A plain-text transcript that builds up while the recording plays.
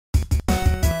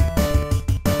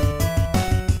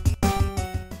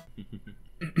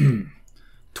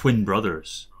Twin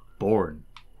brothers, born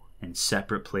in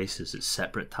separate places at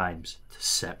separate times to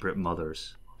separate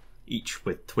mothers, each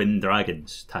with twin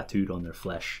dragons tattooed on their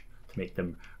flesh to make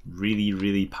them really,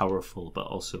 really powerful, but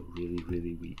also really,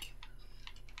 really weak.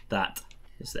 That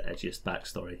is the edgiest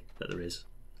backstory that there is.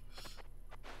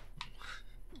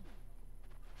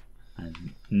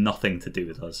 And nothing to do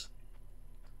with us.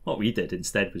 What we did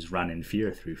instead was ran in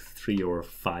fear through 3 or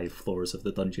 5 floors of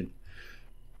the dungeon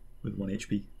with 1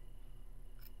 HP.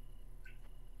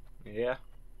 Yeah.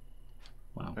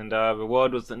 Wow. And our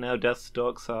reward was that now death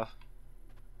stalks are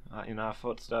in our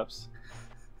footsteps.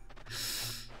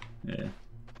 Yeah.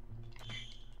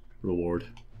 Reward.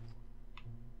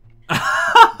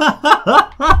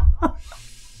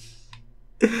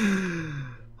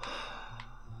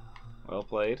 Well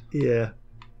played. Yeah.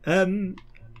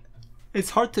 It's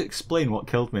hard to explain what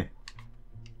killed me.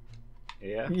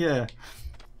 Yeah. Yeah.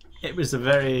 It was a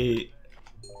very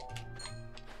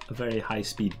high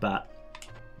speed bat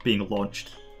being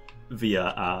launched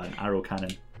via an arrow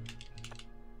cannon.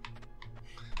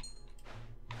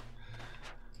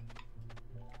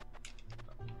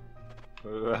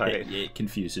 Right. It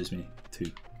confuses me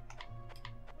too.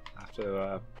 Have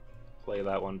to play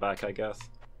that one back, I guess.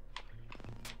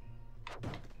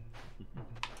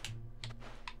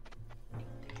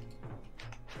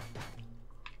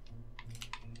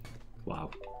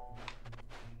 Wow.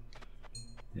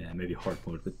 Yeah, maybe hard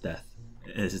mode with death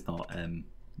is not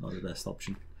the best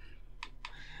option.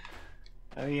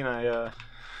 I mean,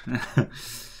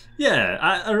 Yeah,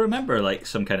 I remember like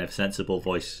some kind of sensible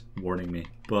voice warning me,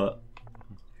 but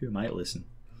who might listen?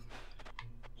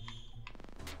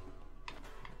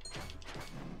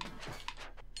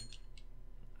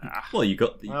 Well, you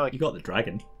got the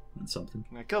dragon. That's something.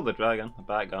 I killed the dragon. The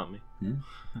bat got me. Yeah.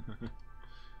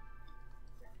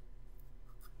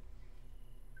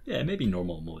 Yeah, maybe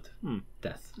normal mode.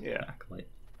 Death. Yeah. Acolyte.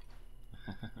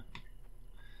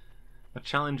 A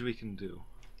challenge we can do.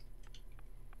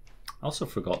 I also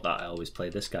forgot that I always play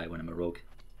this guy when I'm a rogue.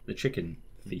 The chicken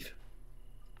thief.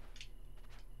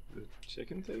 The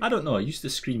chicken thief? I don't know, I used to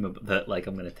scream that like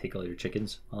I'm going to take all your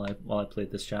chickens while I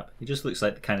played this chap. He just looks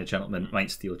like the kind of gentleman that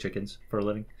might steal chickens for a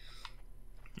living.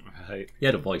 Right. He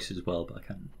had a voice as well, but I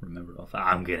can't remember it off.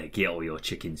 I'm going to get all your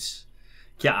chickens.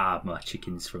 Get out my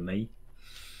chickens from me.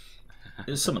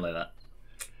 It was something like that.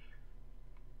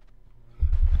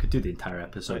 I could do the entire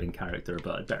episode in character,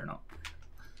 but I'd better not.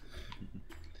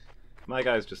 My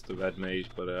guy's just the red mage,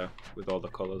 but with all the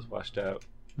colours washed out.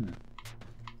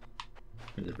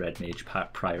 You're the red mage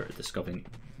prior to discovering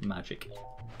magic.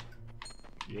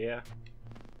 Yeah.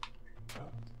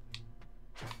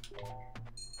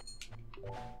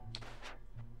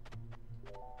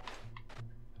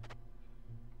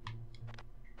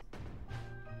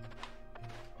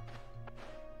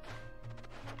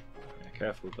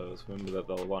 Careful with those. Remember that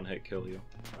they'll one-hit kill you.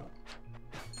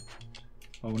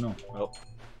 Oh no. Well,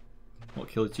 what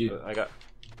killed you? I got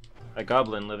a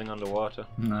goblin living underwater.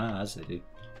 As they do.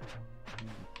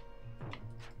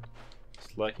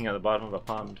 Just lurking at the bottom of a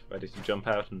pond, ready to jump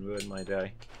out and ruin my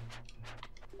day.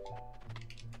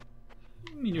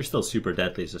 I mean, you're still super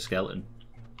deadly as a skeleton.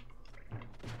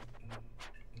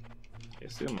 I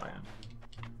assume I am.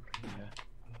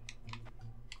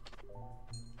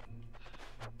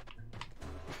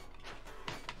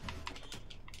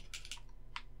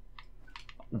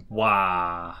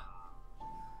 Wow.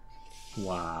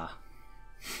 Wow.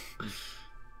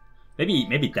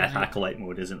 Maybe Death Acolyte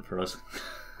mode isn't for us.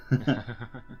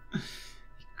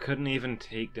 Couldn't even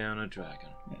take down a dragon.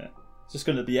 Yeah. It's just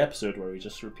going to be the episode where we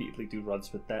just repeatedly do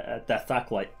runs with Death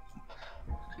Acolyte.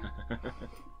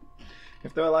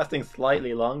 If they were lasting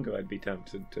slightly longer, I'd be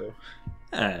tempted to.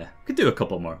 Could do a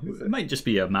couple more. It might just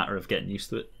be a matter of getting used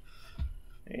to it.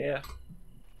 Yeah.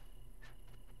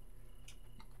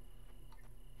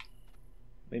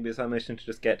 Maybe it's our mission to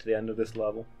just get to the end of this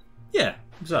level. Yeah,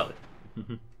 exactly.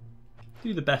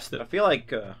 Do the best that I feel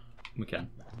like we can.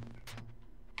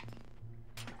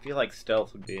 I feel like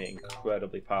stealth would be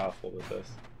incredibly powerful with this.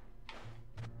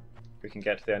 We can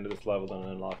get to the end of this level and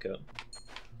unlock it.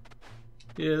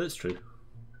 Yeah, that's true.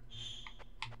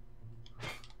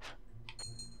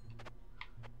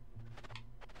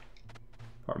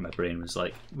 Part of my brain was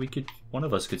like, one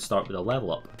of us could start with a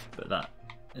level up, but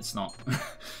it's not.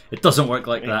 It doesn't work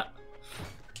like that.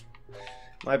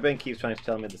 My brain keeps trying to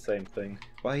tell me the same thing.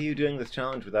 Why are you doing this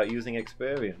challenge without using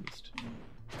experienced?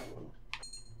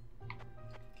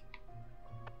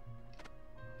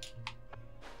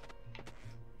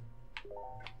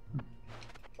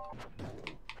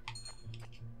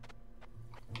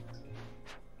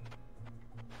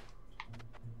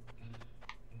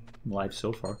 I'm alive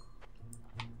so far.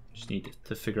 Just need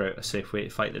to figure out a safe way to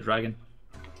fight the dragon.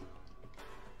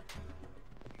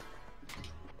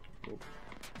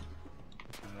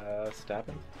 Stab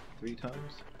him 3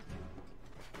 times.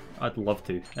 I'd love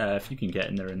to. If you can get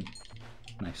in there and...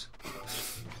 Nice.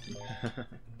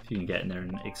 If you can get in there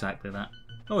and exactly that.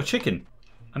 Oh, a chicken!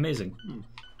 Amazing.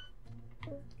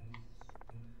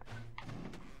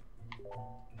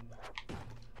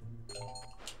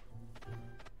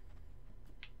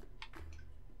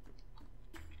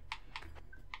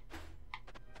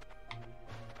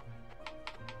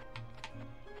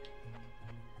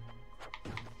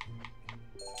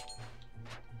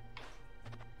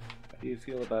 How do you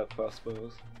feel about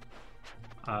crossbows?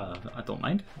 I don't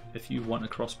mind. If you want a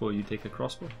crossbow, you take a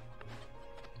crossbow.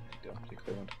 I don't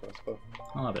particularly want a crossbow.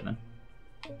 I'll have it then.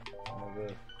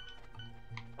 I'd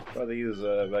rather use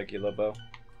a regular bow.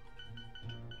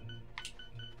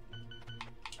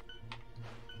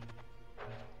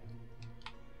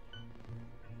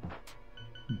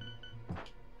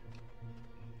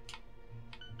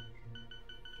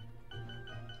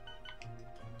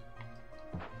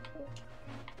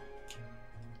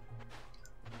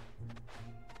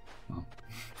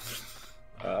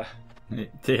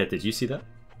 Yeah, did you see that?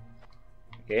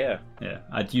 Yeah. Yeah,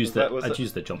 I'd use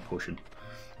the jump potion.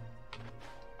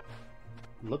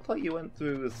 Looked like you went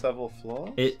through several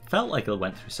floors. It felt like I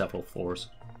went through several floors.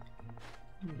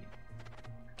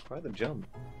 Try the jump.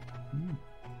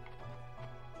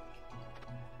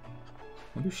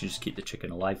 Maybe we should just keep the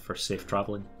chicken alive for safe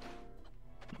travelling.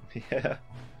 Yeah.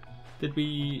 Did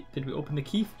we open the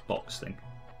key box thing?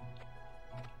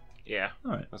 Yeah.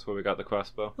 Alright. That's where we got the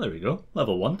crossbow. There we go.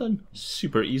 Level 1 done.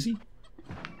 Super easy.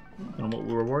 I don't know what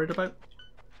we were worried about.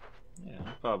 Yeah,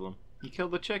 no problem. You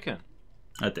killed the chicken.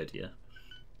 I did, yeah.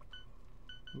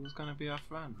 Who's gonna be our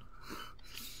friend?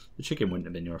 The chicken wouldn't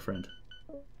have been your friend.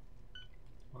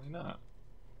 Why not?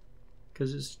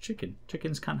 Because it's chicken.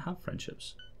 Chickens can't have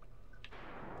friendships.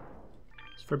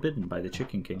 It's forbidden by the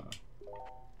Chicken King.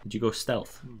 Did you go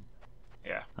stealth?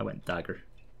 Yeah. I went dagger.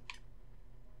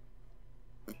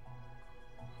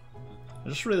 I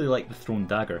just really like the thrown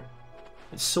dagger.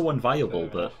 It's so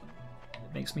unviable, but it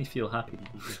makes me feel happy.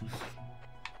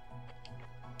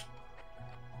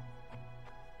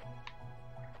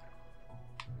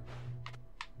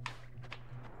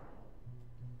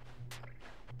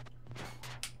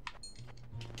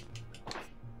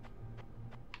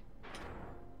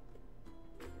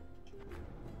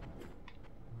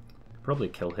 Probably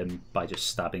kill him by just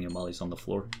stabbing him while he's on the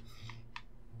floor,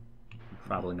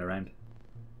 travelling around.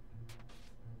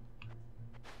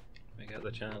 I get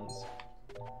the chance.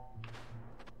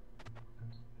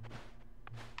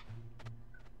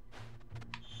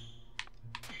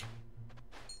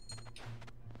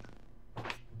 Okay,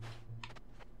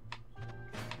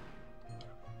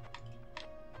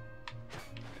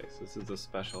 so this is the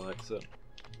special exit.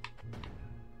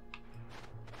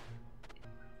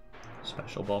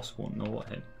 Special boss won't know what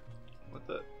hit. What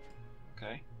the?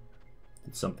 Okay.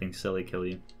 Did something silly kill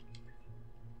you?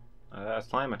 A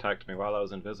slime attacked me while I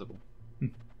was invisible.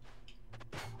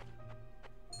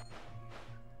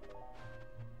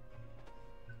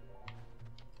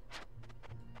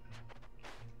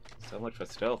 So much for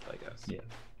stealth, I guess. Yeah.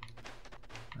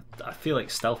 I feel like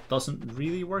stealth doesn't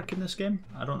really work in this game.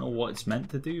 I don't know what it's meant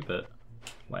to do, but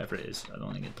whatever it is, I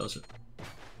don't think it does it.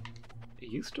 It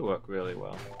used to work really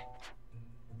well.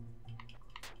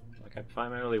 Like, I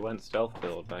primarily went stealth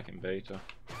build back in beta.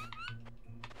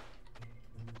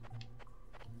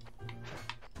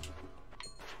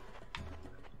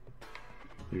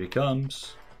 Here he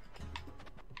comes.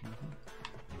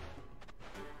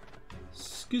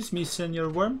 Excuse me, Senor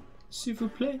Worm. S'il vous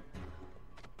plaît.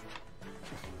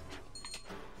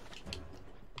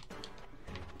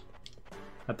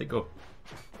 How'd it go?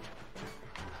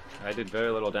 I did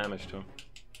very little damage to him.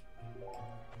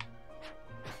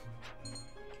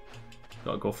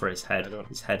 Gotta go for his head.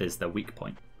 His head is the weak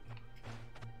point.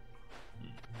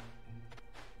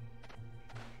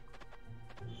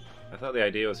 I thought the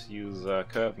idea was to use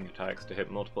curving attacks to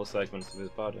hit multiple segments of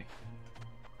his body.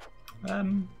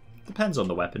 Depends on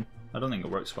the weapon. I don't think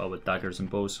it works well with daggers and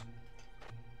bows.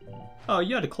 Oh,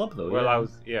 you had a club though. Well,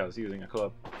 yeah. I was using a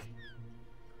club.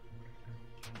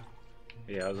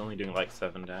 Yeah, I was only doing like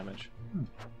 7 damage.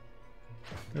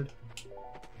 Good.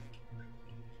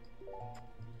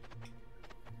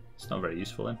 It's not very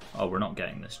useful then. Oh, we're not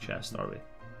getting this chest, are we?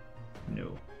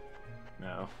 No.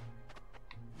 No.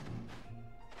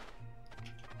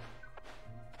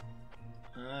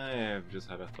 I've just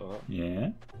had a thought.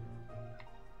 Yeah?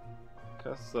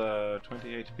 Costs 20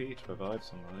 HP to revive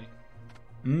somebody.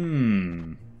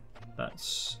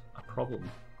 that's a problem.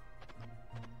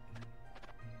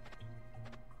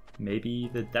 Maybe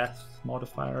the death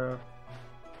modifier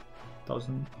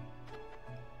doesn't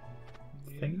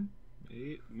thing?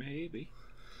 Maybe.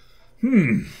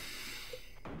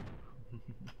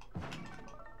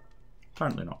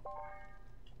 Apparently not.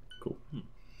 Cool.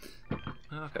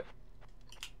 Okay.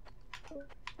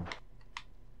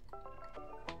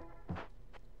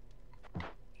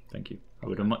 Thank you. I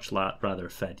would have much rather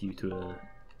fed you to a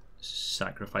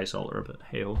sacrifice altar, but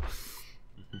hey-oh.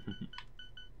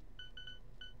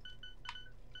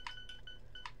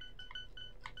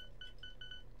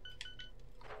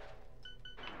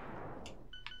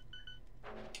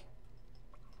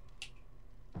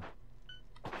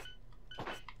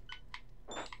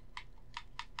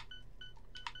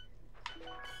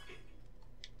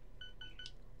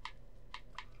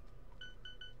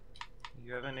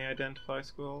 You have any identify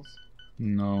scrolls?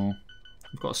 No.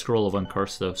 I've got a scroll of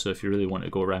uncurse though, so if you really want to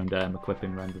go around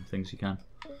equipping random things, you can.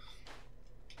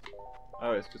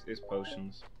 Oh, it's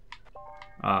potions.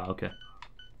 Ah, okay.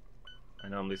 I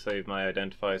normally save my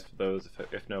identifiers for those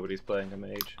if nobody's playing a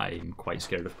mage. I'm quite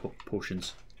scared of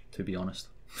potions, to be honest.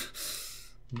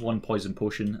 One poison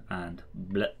potion and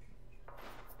bleh.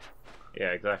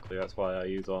 Yeah, exactly. That's why I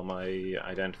use all my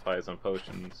identifiers on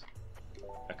potions.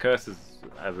 A curse is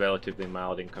a relatively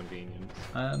mild inconvenience.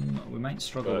 We might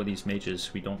struggle with these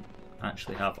mages. We don't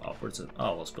actually have upwards of...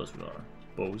 Oh, well, I suppose we got our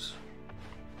bows.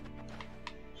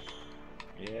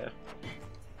 Yeah.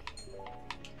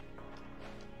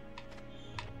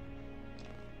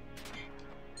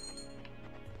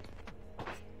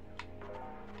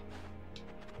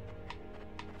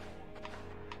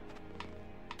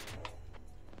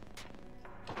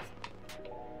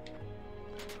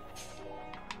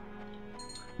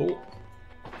 Oh.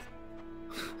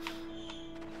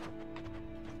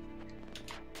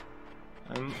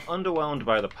 I'm underwhelmed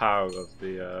by the power of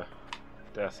the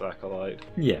Death Acolyte.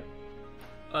 Yeah.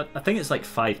 I think it's like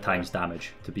 5 times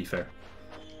damage, to be fair.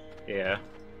 Yeah.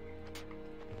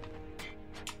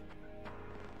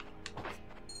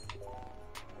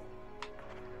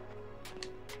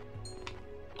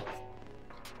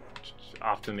 Which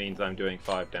often means I'm doing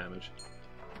 5 damage.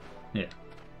 Yeah.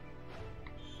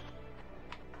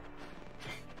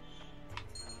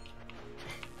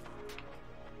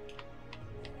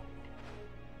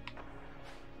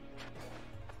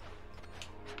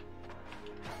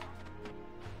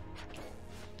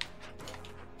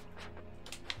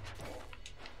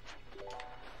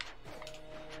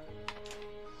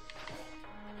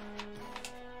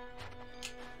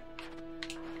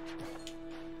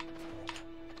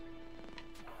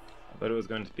 But it was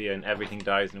going to be an everything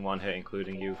dies in one hit,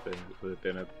 including you thing, which would have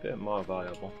been a bit more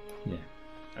viable. Yeah.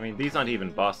 I mean, these aren't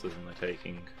even bosses and they're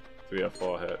taking 3 or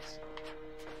 4 hits.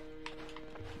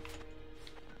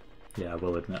 Yeah, I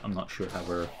will admit, I'm not sure how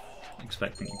we're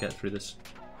expecting to get through this.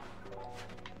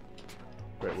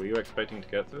 Wait, were you expecting to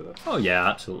get through this? Oh yeah,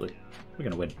 absolutely. We're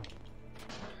gonna win.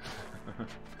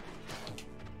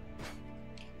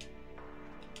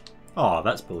 Oh,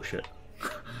 that's bullshit.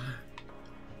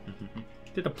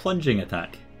 Did a plunging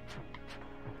attack.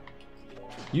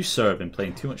 You, sir, have been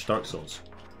playing too much Dark Souls.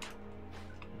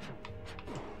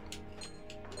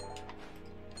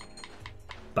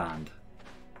 Banned.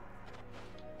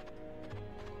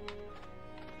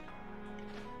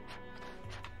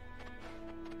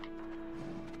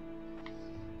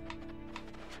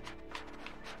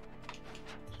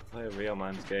 Play a real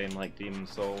man's game like Demon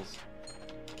Souls.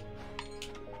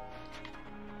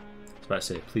 I was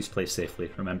about to say, please play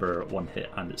safely. Remember, 1 hit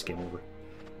and it's game over.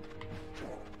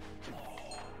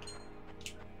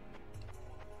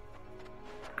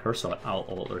 Curse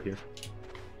altar here.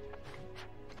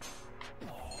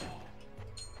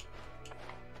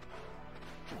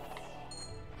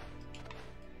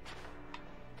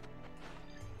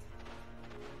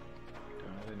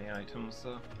 Don't have any items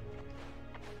though.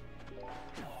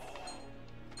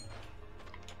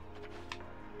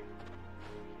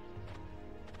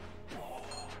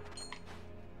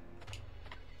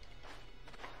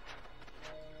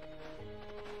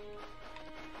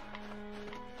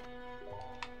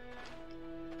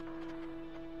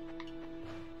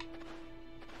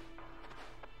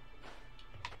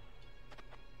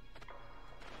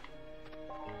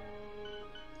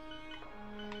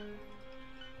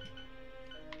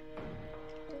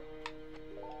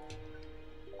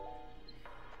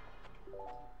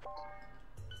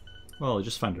 Well, I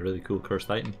just found a really cool cursed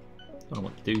item. Don't know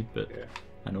what to do, but Yeah.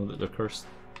 I know that they're cursed.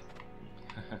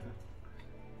 Are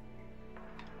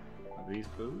these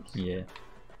boots? Yeah.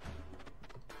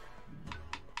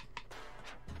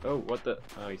 Oh, what the?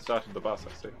 Oh, he started the boss,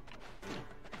 I see.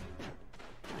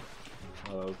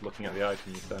 while I was looking at the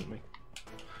item you sent me.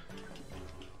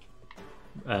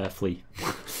 Flee.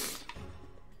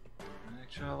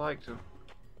 Actually, I like to.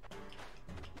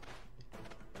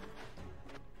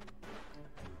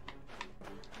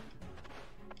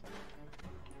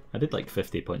 I did like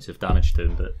 50 points of damage to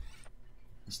him, but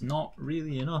it's not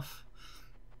really enough.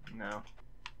 No.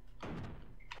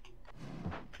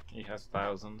 He has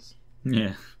thousands.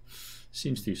 Yeah.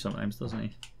 Seems to sometimes, doesn't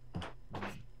he?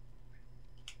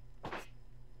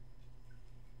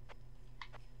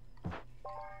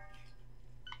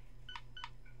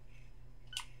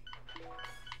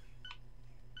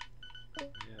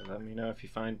 Yeah, let me know if you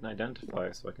find an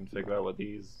identifier so I can figure out what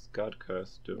these God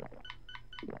Curse do.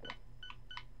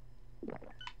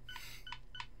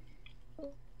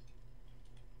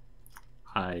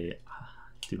 I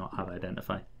do not have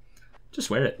identify. Just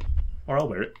wear it. Or I'll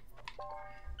wear it.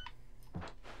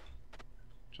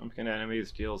 Jumping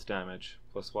enemies deals damage,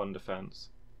 +1 defense.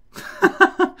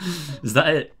 Is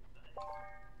that it?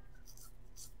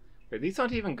 Wait, these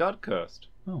aren't even God Cursed.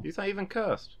 Oh. These aren't even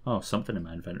cursed. Oh, something in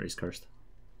my inventory is cursed.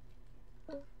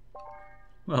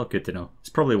 Well, good to know. It's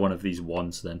probably one of these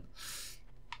ones then.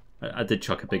 I did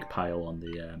chuck a big pile on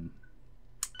the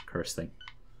curse thing.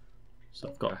 So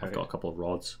I've got a couple of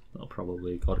rods that'll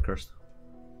probably God cursed.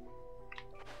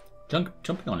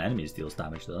 Jumping on enemies deals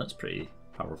damage though, that's pretty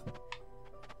powerful.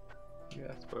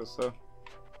 Yeah, I suppose so.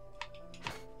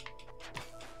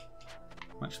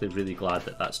 I'm actually really glad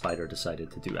that that spider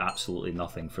decided to do absolutely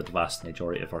nothing for the vast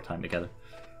majority of our time together.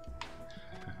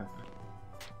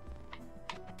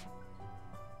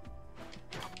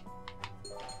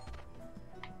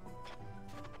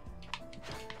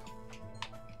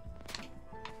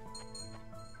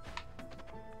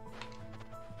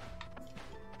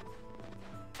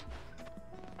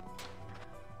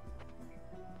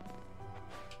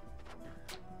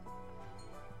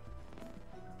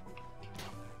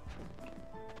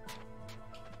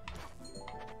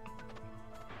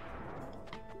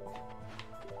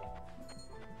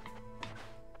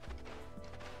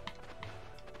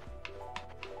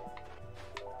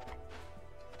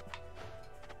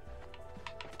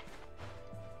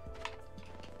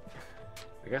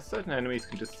 I guess certain enemies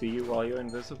can just see you while you're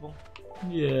invisible.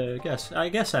 Yeah, I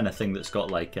guess anything that's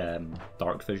got like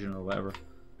dark vision or whatever.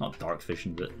 Not dark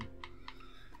vision, but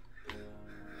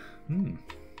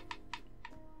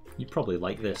you probably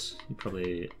like this. You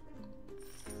probably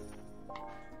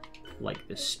like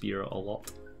this spear a lot.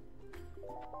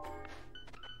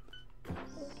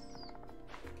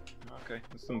 Okay,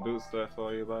 there's some boots there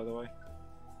for you, by the way.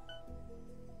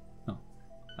 Oh,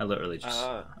 I literally just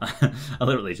I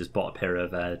literally just bought a pair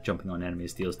of jumping on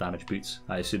enemies deals damage boots.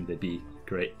 I assumed they'd be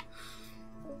great.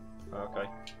 Okay.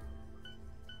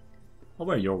 I'll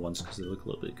wear your ones because they look a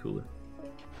little bit cooler.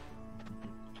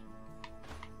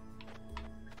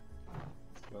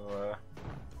 So,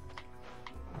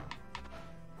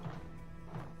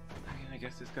 I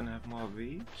guess it's gonna have more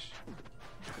reach.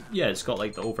 Yeah, it's got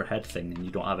like the overhead thing, and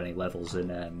you don't have any levels in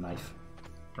knife,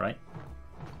 right?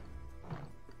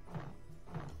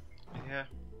 Yeah.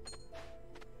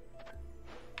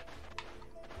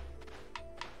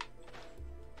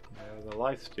 Yeah, the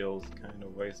life steal's kind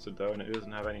of wasted though, and it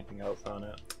doesn't have anything else on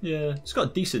it. Yeah, it's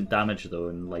got decent damage though,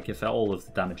 and like if all of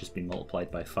the damage has been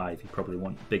multiplied by 5, you probably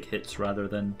want big hits rather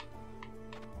than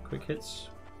quick hits.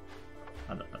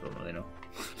 I don't really know.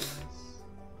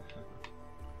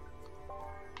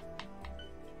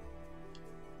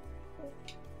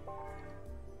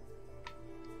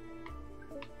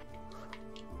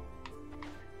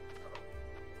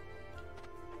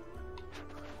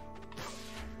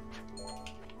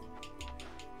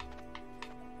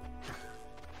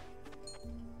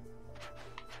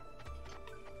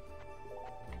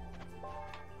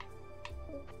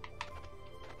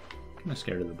 I'm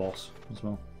scared of the boss as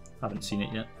well. Haven't seen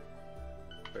it yet.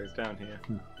 So he's down here.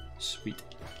 Sweet.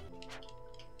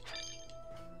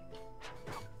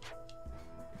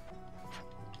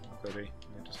 Goody.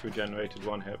 I just regenerated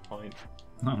 1 hit point.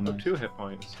 Oh, nice. Oh, 2 hit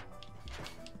points.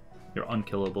 You're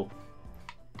unkillable.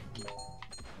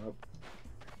 Oh.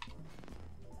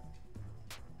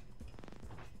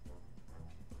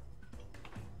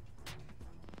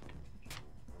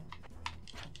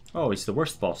 Oh, he's the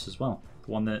worst boss as well. The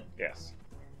one that Yes.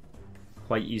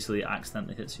 quite easily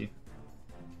accidentally hits you.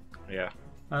 Yeah.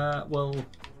 Well,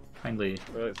 kindly.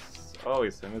 Well, it's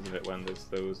always him, isn't it, when there's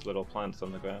those little plants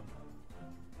on the ground?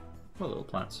 What little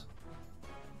plants?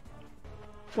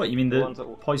 What, you mean the ones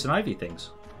that... poison ivy things?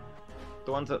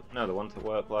 The ones that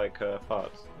work like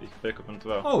parts you can pick up and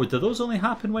throw. Oh, do those only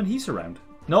happen when he's around?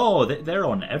 No, they're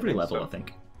on every level, so. I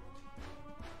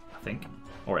think.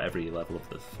 Or every level of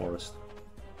the forest.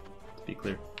 to be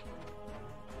clear.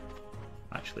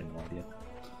 Actually, no idea.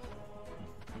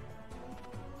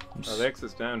 Oh, the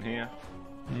exit's down here.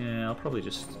 Yeah, I'll probably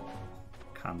just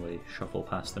calmly shuffle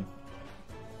past him.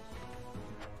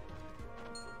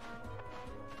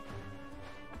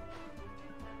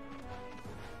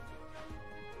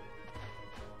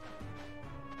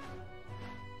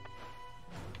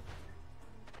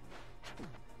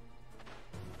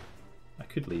 I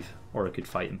could leave, or I could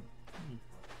fight him.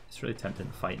 It's really tempting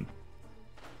to fight him.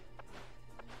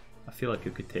 I feel like I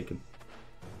could take him.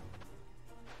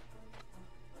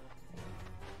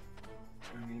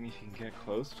 I mean, if you can get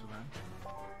close to him.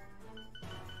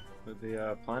 But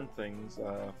the plant things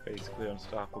are basically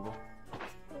unstoppable.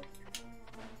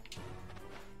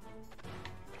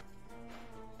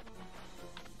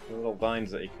 The little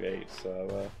vines that he creates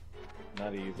are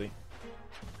not easy.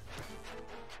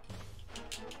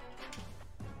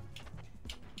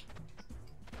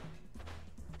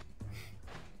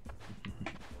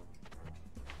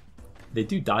 They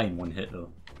do die in one hit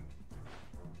though.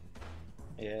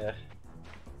 Yeah.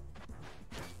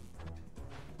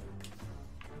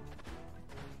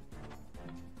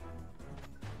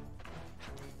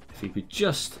 If he could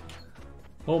just...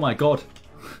 Oh my god!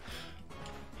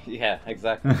 Yeah,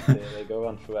 exactly. They go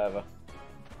on forever.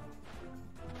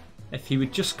 If he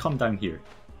would just come down here.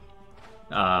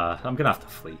 I'm gonna have to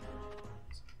flee.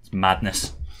 It's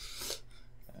madness.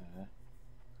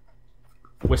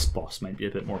 Wisp boss might be a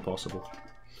bit more possible.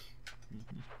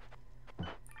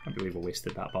 Can't believe I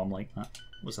wasted that bomb like that.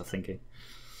 What was I thinking?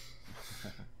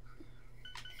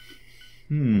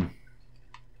 Hmm.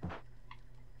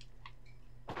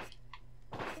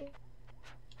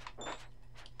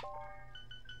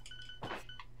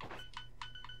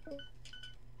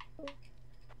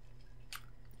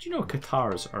 Do you know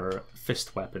katars are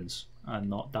fist weapons and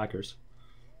not daggers?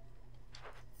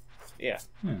 Yeah.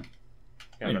 Yeah.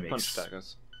 Yeah, I mean, they're punch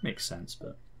daggers. Makes sense, but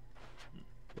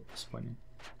a bit disappointing.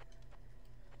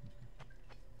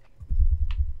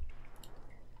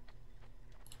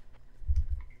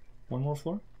 One more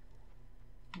floor?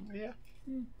 Yeah.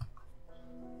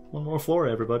 One more floor,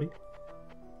 everybody.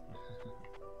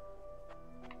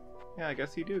 Yeah, I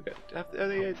guess you do get.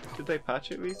 Did they patch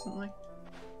it recently?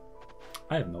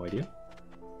 I have no idea.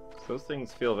 Those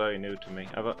things feel very new to me.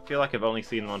 I feel like I've only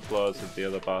seen them on floors of the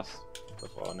other boss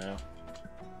before now.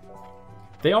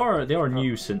 They are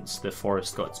new since the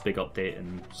forest got its big update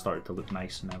and started to look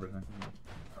nice and everything.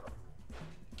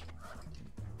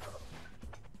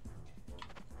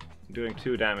 Doing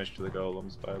 2 damage to the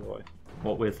golems, by the way.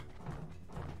 What with?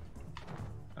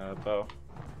 Bow.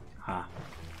 Ah.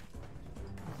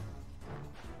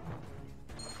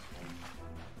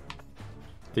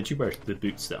 Did you wear the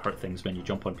boots that hurt things when you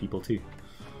jump on people too?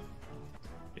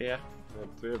 Yeah, we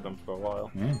had 3 of them for a while.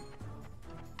 Yeah.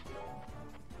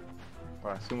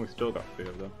 Well, I assume we still got 3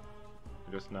 of them.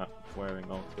 We're just not wearing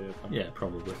all 3 of them. Yeah,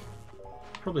 probably.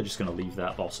 Probably just gonna leave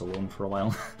that boss alone for a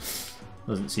while.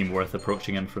 Doesn't seem worth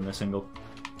approaching him from this angle.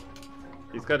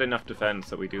 He's got enough defense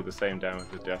that we do the same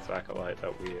damage with Death's Acolyte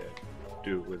that we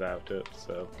do without it,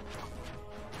 so...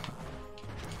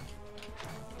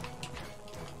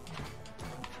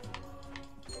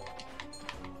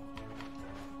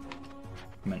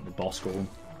 I meant the boss golem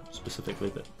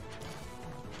specifically, but...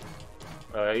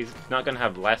 he's not going to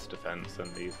have less defense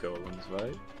than these golems,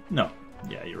 right? No.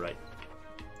 Yeah, you're right.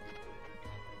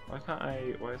 Why can't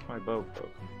I... Why is my bow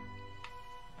broken?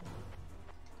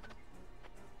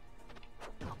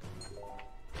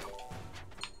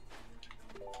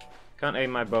 Can't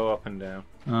aim my bow up and down.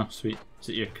 Oh, sweet. Is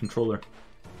it your controller?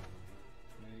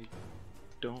 I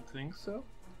don't think so.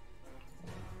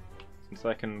 Since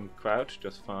I can crouch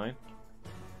just fine.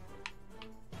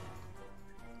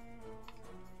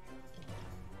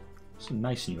 Some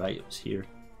nice new items here.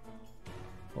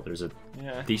 Well, there's a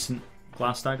Yeah. decent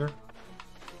glass dagger.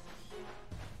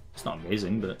 It's not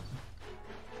amazing, but...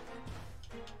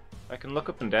 I can look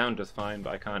up and down just fine,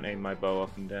 but I can't aim my bow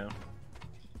up and down.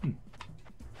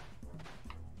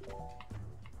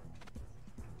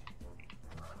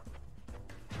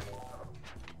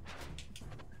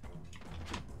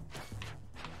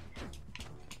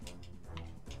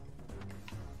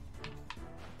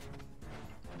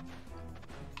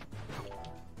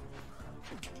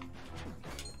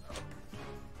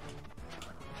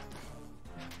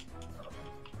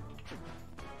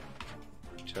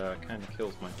 Which kind of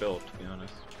kills my build, to be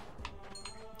honest.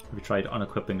 Have you tried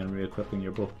unequipping and re-equipping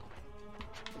your bow?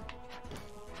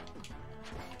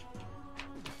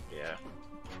 Yeah.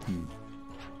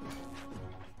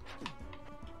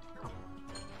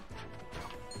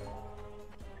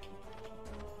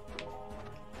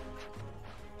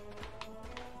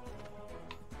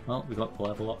 Well, we got the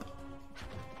level up.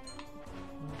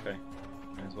 Okay.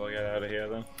 Might as well get out of here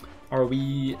then. Are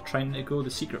we trying to go the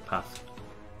secret path?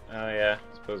 Oh yeah,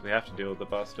 I suppose we have to deal with the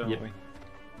boss, don't Yep. we?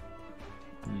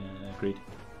 Yeah, agreed.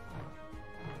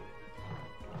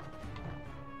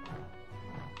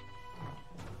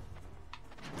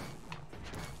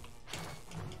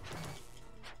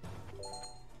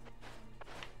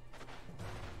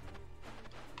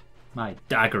 My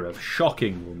dagger of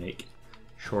shocking will make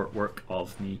short work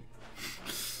of me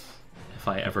if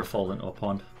I ever fall into a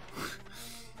pond.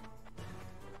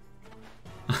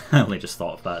 I only just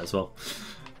thought of that as well.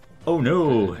 Oh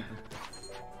no!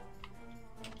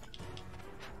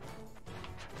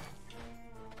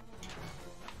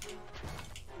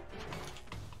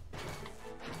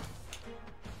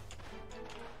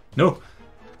 No!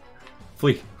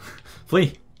 Flee!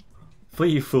 Flee! Flee,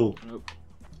 you fool! Nope.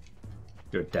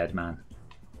 You're a dead man.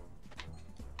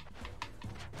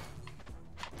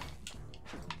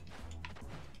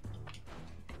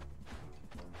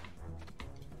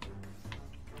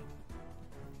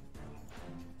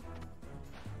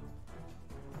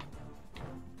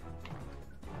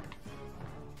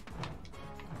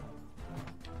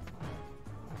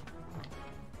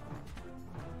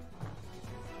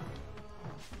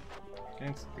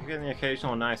 Getting the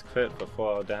occasional nice crit for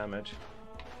 4 damage.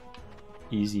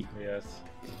 Easy. Yes.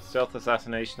 Stealth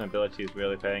assassination ability is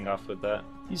really paying off with that.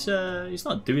 He's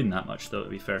not doing that much though, to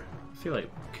be fair. I feel like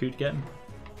we could get him.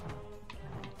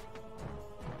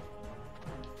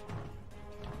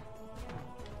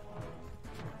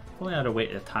 If only I had a way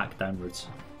to attack downwards.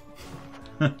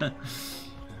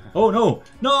 Oh no!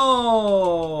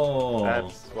 No!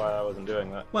 That's why I wasn't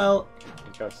doing that. Well,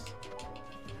 Because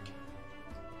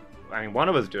I mean, one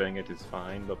of us doing it is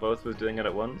fine, but both of us doing it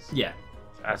at once, yeah.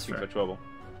 it's asking fair. for trouble.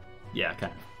 Yeah, I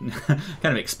kind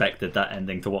of expected that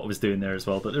ending to what I was doing there as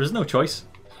well, but there's no choice.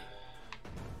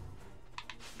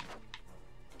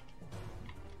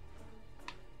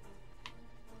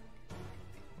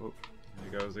 Oh,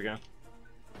 there he goes again.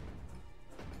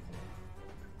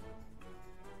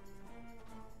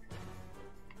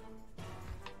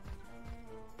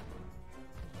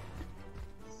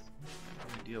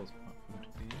 Deals.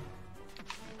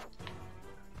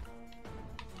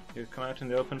 You come out in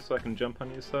the open so I can jump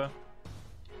on you, sir.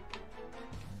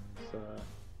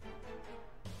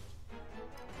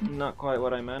 Not quite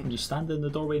what I meant. Can you stand in the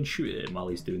doorway and shoot at him while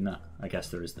he's doing that? I guess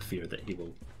there is the fear that he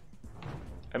will.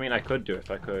 I mean, I could do it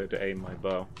if I could aim my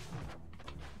bow.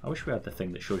 I wish we had the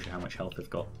thing that shows you how much health they've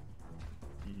got.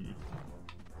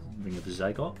 Ring of the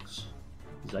Zygox?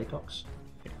 Zygox?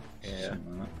 Yeah.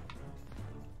 Something like that.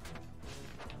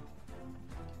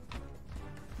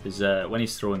 Is when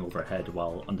he's throwing overhead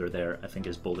while under there, I think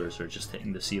his boulders are just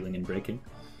hitting the ceiling and breaking.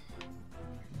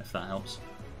 If that helps.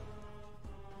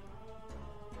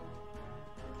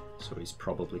 So he's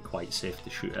probably quite safe to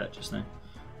shoot at just now.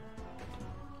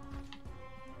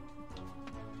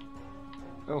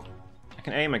 Oh, I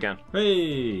can aim again.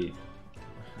 Hey!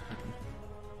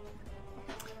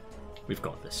 We've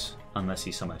got this, unless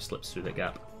he somehow slips through the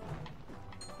gap.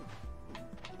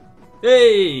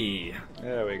 Hey!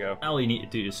 There we go. All you need to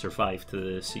do is survive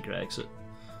to the secret exit.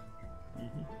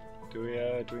 Do we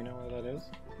know where that is?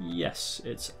 Yes,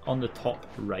 it's on the top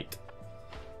right.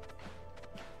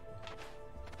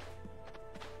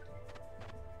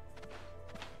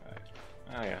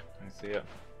 Oh yeah, I see it.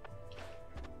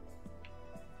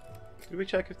 Did we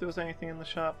check if there was anything in the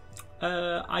shop?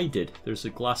 I did. There's a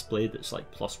glass blade that's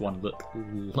like +1 look.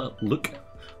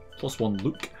 +1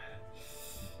 look.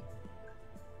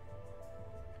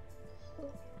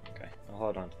 Okay, I'll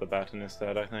hold on to the baton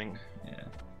instead, I think. Yeah.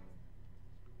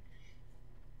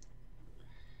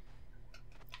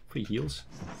 Free heals.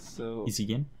 So Easy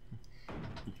game.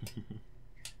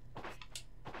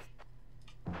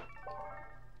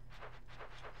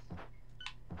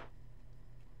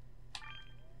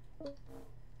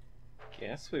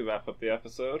 yes, we wrap up the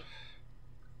episode.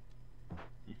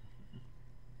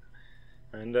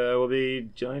 And we'll be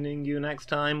joining you next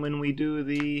time when we do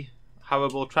the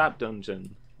horrible trap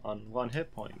dungeon on 1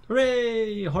 hit point.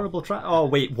 Hooray! Horrible trap. Oh,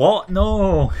 wait, what?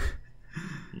 No!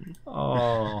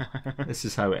 Oh, this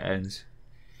is how it ends.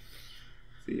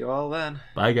 See you all then.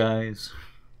 Bye, guys.